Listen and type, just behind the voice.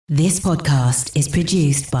This podcast is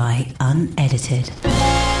produced by Unedited.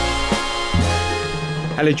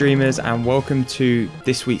 Hello dreamers, and welcome to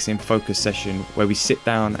this week's In Focus session, where we sit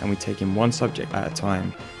down and we take in one subject at a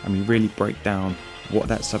time and we really break down what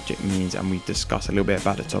that subject means and we discuss a little bit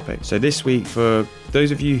about the topic. So this week, for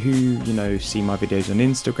those of you who see my videos on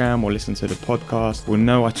Instagram or listen to the podcast, will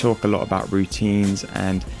know I talk a lot about routines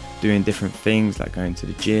and doing different things like going to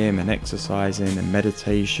the gym and exercising and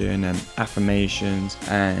meditation and affirmations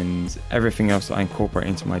and everything else that I incorporate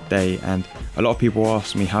into my day. And a lot of people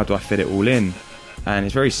ask me, how do I fit it all in? And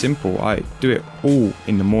it's very simple. I do it all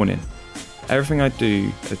in the morning. Everything I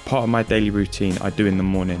do as part of my daily routine, I do in the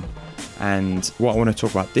morning. And what I want to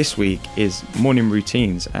talk about this week is morning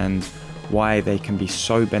routines and why they can be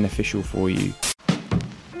so beneficial for you.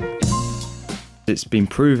 It's been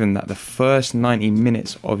proven that the first 90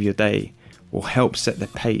 minutes of your day will help set the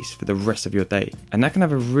pace for the rest of your day. And that can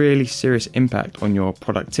have a really serious impact on your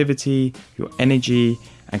productivity, your energy,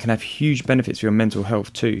 and can have huge benefits for your mental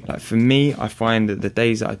health too. Like for me, I find that the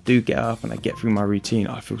days that I do get up and I get through my routine,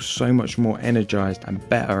 I feel so much more energized and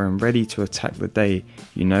better and ready to attack the day,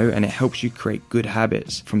 and it helps you create good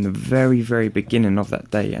habits from the very, very beginning of that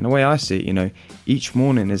day. And the way I see it, each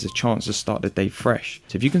morning is a chance to start the day fresh.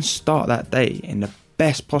 So if you can start that day in the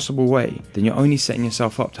best possible way, then you're only setting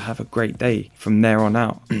yourself up to have a great day from there on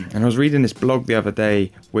out. And I was reading this blog the other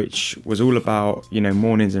day, which was all about,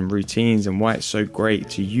 mornings and routines and why it's so great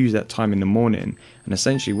to use that time in the morning. And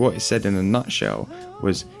essentially what it said in a nutshell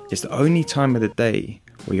was, it's the only time of the day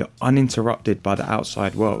where you're uninterrupted by the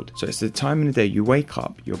outside world. So it's the time in the day you wake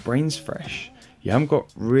up, your brain's fresh, you haven't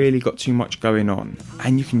really got too much going on,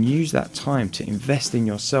 and you can use that time to invest in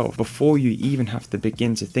yourself before you even have to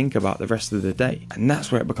begin to think about the rest of the day. And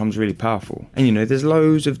that's where it becomes really powerful. And there's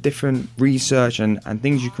loads of different research and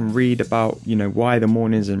things you can read about, why the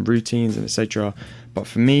mornings and routines and etc. But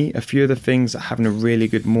for me, a few of the things that having a really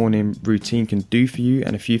good morning routine can do for you,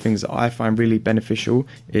 and a few things that I find really beneficial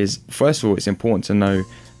is, first of all, it's important to know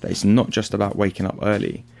that it's not just about waking up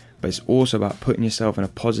early, but it's also about putting yourself in a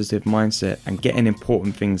positive mindset and getting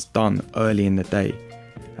important things done early in the day.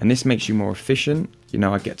 And this makes you more efficient.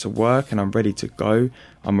 I get to work and I'm ready to go.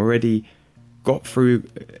 I'm already got through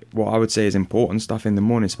what I would say is important stuff in the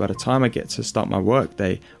morning. So by the time I get to start my work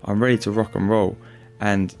day, I'm ready to rock and roll.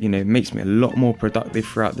 And, it makes me a lot more productive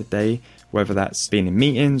throughout the day, whether that's being in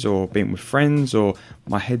meetings or being with friends, or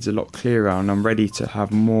my head's a lot clearer and I'm ready to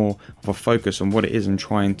have more of a focus on what it is I'm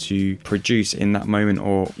trying to produce in that moment,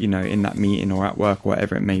 or, in that meeting or at work, or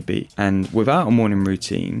whatever it may be. And without a morning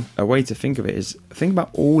routine, a way to think of it is, think about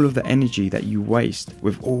all of the energy that you waste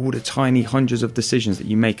with all the tiny hundreds of decisions that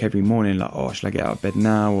you make every morning, like, should I get out of bed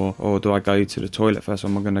now? Or do I go to the toilet first? Or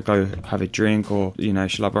am I going to go have a drink? Or,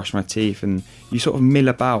 should I brush my teeth? And you sort of mill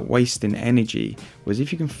about wasting energy. Whereas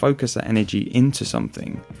if you can focus that energy into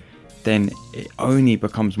something, then it only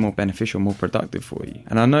becomes more beneficial, more productive for you.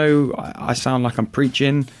 And I know I sound like I'm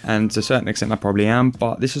preaching, and to a certain extent I probably am,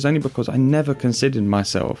 but this is only because I never considered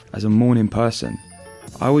myself as a morning person.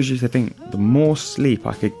 I always used to think the more sleep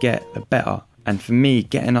I could get, the better. And for me,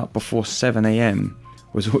 getting up before 7 a.m.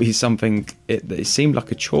 was always something, it seemed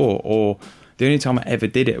like a chore, or the only time I ever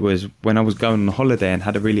did it was when I was going on a holiday and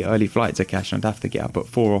had a really early flight to catch, and I'd have to get up at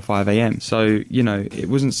 4 or 5 a.m. So, it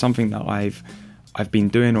wasn't something that I've been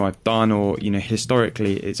doing or I've done, or,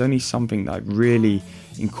 historically. It's only something that I've really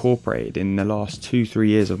incorporated in the last 2-3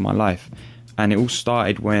 years of my life. And it all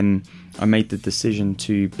started when I made the decision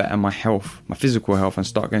to better my health, my physical health, and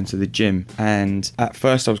start going to the gym. And at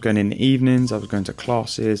first I was going in the evenings, I was going to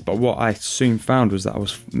classes, but what I soon found was that I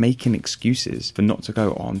was making excuses for not to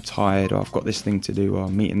go. I'm tired, or I've got this thing to do, or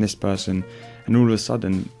I'm meeting this person. And all of a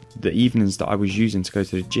sudden, the evenings that I was using to go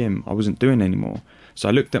to the gym, I wasn't doing anymore. So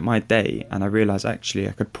I looked at my day and I realized actually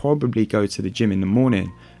I could probably go to the gym in the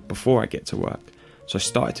morning before I get to work. So I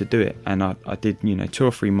started to do it, and I did, 2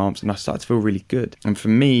 or 3 months, and I started to feel really good. And for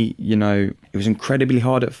me, it was incredibly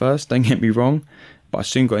hard at first, don't get me wrong, but I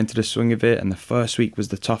soon got into the swing of it, and the first week was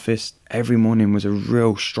the toughest. Every morning was a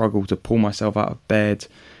real struggle to pull myself out of bed.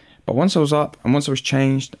 But once I was up and once I was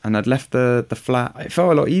changed and I'd left the flat, it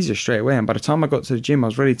felt a lot easier straight away. And by the time I got to the gym, I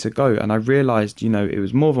was ready to go. And I realized, it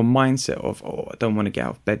was more of a mindset of, I don't want to get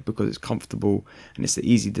out of bed because it's comfortable and it's the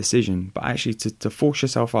easy decision. But actually to force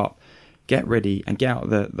yourself up, get ready and get out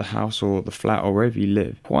of the house or the flat or wherever you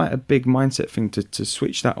live. Quite a big mindset thing to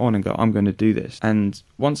switch that on and go, I'm going to do this. And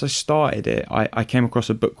once I started it, I came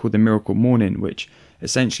across a book called The Miracle Morning, which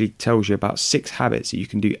essentially tells you about 6 habits that you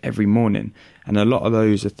can do every morning. And a lot of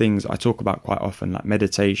those are things I talk about quite often, like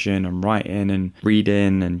meditation and writing and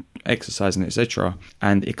reading and exercising, etc.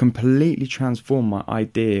 And it completely transformed my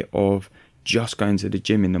idea of just going to the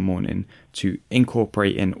gym in the morning to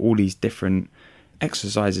incorporate in all these different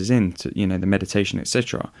exercises into, you know, the meditation,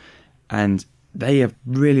 etc. And they have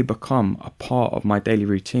really become a part of my daily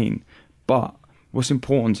routine. But what's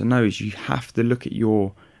important to know is you have to look at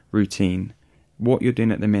your routine, what you're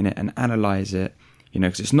doing at the minute, and analyze it, you know,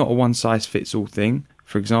 because it's not a one size fits all thing.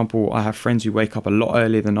 For example, I have friends who wake up a lot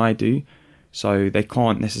earlier than I do, so they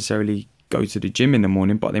can't necessarily go to the gym in the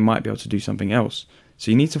morning, but they might be able to do something else.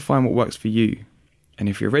 So you need to find what works for you. And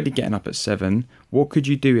if you're already getting up at 7, what could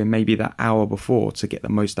you do in maybe that hour before to get the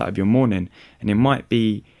most out of your morning? And it might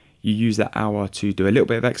be you use that hour to do a little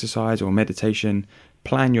bit of exercise or meditation,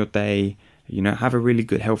 plan your day, you know, have a really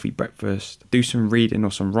good healthy breakfast, do some reading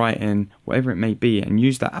or some writing, whatever it may be, and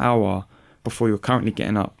use that hour before you're currently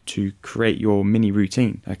getting up to create your mini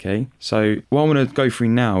routine. Okay, so what I want to go through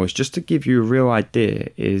now is just to give you a real idea.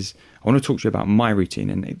 Is I want to talk to you about my routine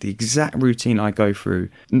and the exact routine I go through,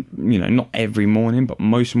 you know, not every morning, but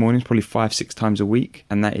most mornings, probably 5-6 times a week.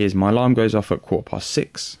 And that is, my alarm goes off at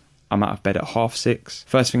 6:15. I'm out of bed at 6:30.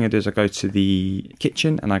 First thing I do is I go to the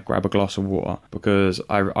kitchen and I grab a glass of water, because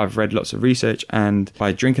I've read lots of research, and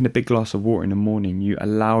by drinking a big glass of water in the morning, you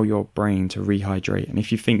allow your brain to rehydrate. And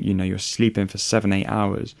if you think, you know, you're sleeping for 7-8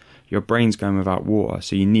 hours, your brain's going without water,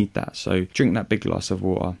 so you need that. So drink that big glass of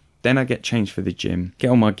water. Then I get changed for the gym, get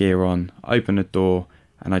all my gear on, open the door,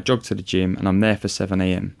 and I jog to the gym, and I'm there for 7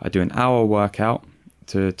 a.m. I do an hour workout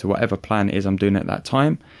to whatever plan it is I'm doing at that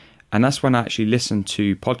time. And that's when I actually listen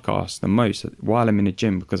to podcasts the most, while I'm in the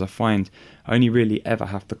gym, because I find I only really ever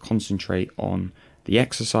have to concentrate on the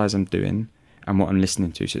exercise I'm doing and what I'm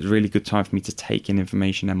listening to. So it's a really good time for me to take in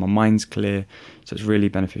information, and my mind's clear. So it's really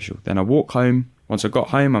beneficial. Then I walk home. Once I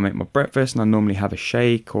got home, I make my breakfast, and I normally have a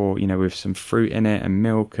shake, or, you know, with some fruit in it and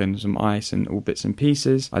milk and some ice and all bits and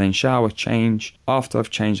pieces. I then shower, change. After I've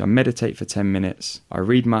changed, I meditate for 10 minutes. I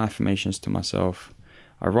read my affirmations to myself.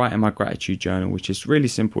 I write in my gratitude journal, which is really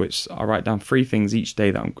simple. I write down 3 things each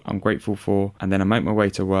day that I'm grateful for, and then I make my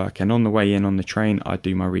way to work. And on the way in on the train, I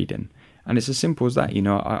do my reading. And it's as simple as that. You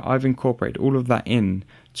know, I've incorporated all of that in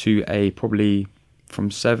to a probably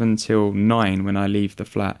from 7 till 9 when I leave the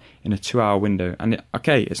flat in a 2-hour window. And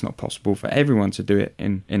it's not possible for everyone to do it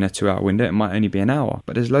in a 2-hour window. It might only be an hour,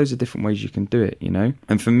 but there's loads of different ways you can do it, you know.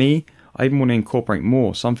 And for me, I even want to incorporate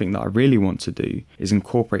more. Something that I really want to do is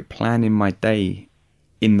incorporate planning my day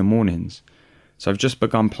in the mornings. So I've just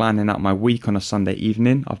begun planning out my week on a Sunday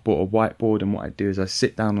evening. I've bought a whiteboard, and what I do is I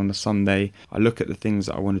sit down on a Sunday, I look at the things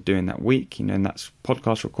that I want to do in that week, you know, and that's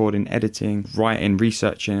podcast recording, editing, writing,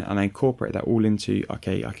 researching, and I incorporate that all into,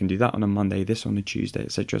 okay, I can do that on a Monday, this on a Tuesday,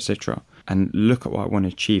 etc., etc., and look at what I want to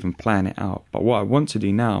achieve and plan it out. But what I want to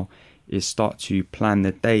do now is start to plan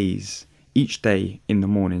the days, each day in the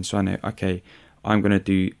morning. So I know, okay, I'm going to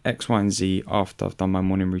do X, Y, and Z after I've done my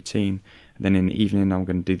morning routine. Then in the evening, I'm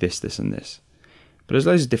going to do this, this, and this. But there's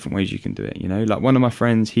loads of different ways you can do it, you know. Like one of my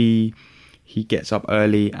friends, he gets up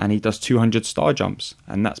early and he does 200 star jumps.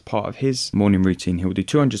 And that's part of his morning routine. He'll do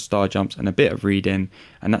 200 star jumps and a bit of reading.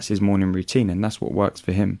 And that's his morning routine. And that's what works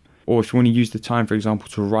for him. Or if you want to use the time, for example,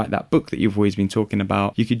 to write that book that you've always been talking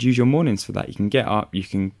about, you could use your mornings for that. You can get up, you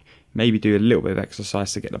can maybe do a little bit of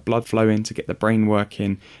exercise to get the blood flowing, to get the brain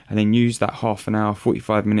working, and then use that half an hour,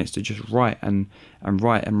 45 minutes to just write and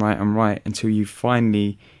write until you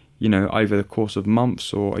finally, you know, over the course of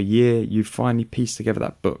months or a year, you finally piece together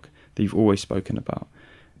that book that you've always spoken about.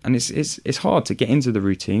 And it's hard to get into the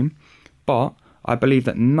routine, but I believe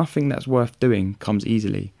that nothing that's worth doing comes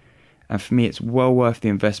easily. And for me, it's well worth the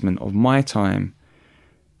investment of my time,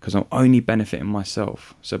 because I'm only benefiting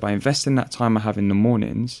myself. So by investing that time I have in the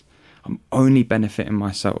mornings, I'm only benefiting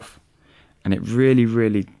myself. And it really,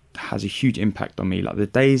 really has a huge impact on me. Like the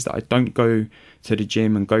days that I don't go to the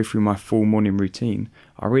gym and go through my full morning routine,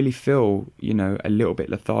 I really feel, you know, a little bit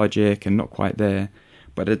lethargic and not quite there.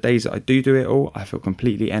 But the days that I do it all, I feel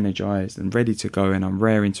completely energized and ready to go, and I'm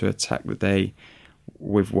raring to attack the day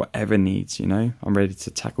with whatever needs, you know. I'm ready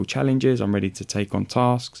to tackle challenges, I'm ready to take on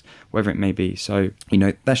tasks, whatever it may be. So, you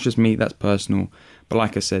know, that's just me, that's personal. But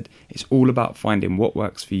like I said, it's all about finding what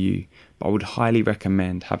works for you. But I would highly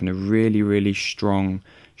recommend having a really, really strong,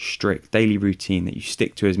 strict daily routine that you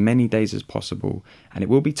stick to as many days as possible. And it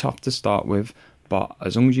will be tough to start with, but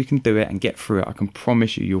as long as you can do it and get through it, I can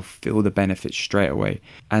promise you'll feel the benefits straight away.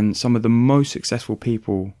 And some of the most successful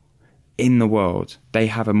people in the world, they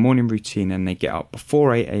have a morning routine and they get up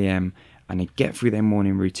before 8 a.m. and they get through their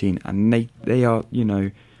morning routine, and they are, you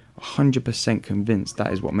know, 100% convinced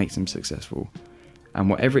that is what makes them successful. And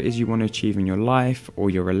whatever it is you want to achieve in your life or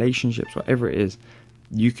your relationships, whatever it is,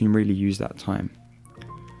 you can really use that time.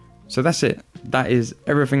 So that's it. that is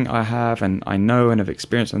everything I have and I know and have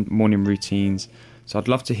experienced on morning routines. So I'd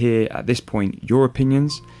love to hear at this point your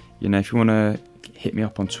opinions. You know, if you want to hit me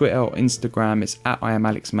up on Twitter or Instagram, it's at I am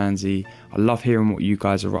Alex Manzi. I love hearing what you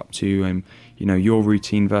guys are up to and, you know, your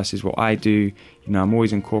routine versus what I do. You know, I'm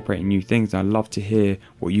always incorporating new things and I love to hear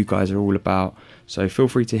what you guys are all about. So feel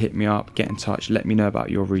free to hit me up, get in touch, let me know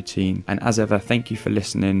about your routine. And as ever, thank you for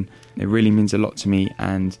listening. It really means a lot to me.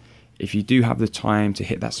 And if you do have the time to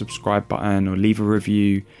hit that subscribe button or leave a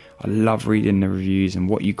review, I love reading the reviews and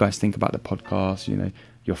what you guys think about the podcast, you know,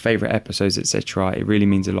 your favorite episodes, etc. It really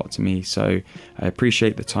means a lot to me. So I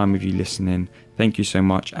appreciate the time of you listening. Thank you so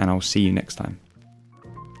much, and I'll see you next time.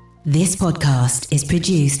 This podcast is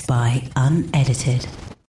produced by Unedited.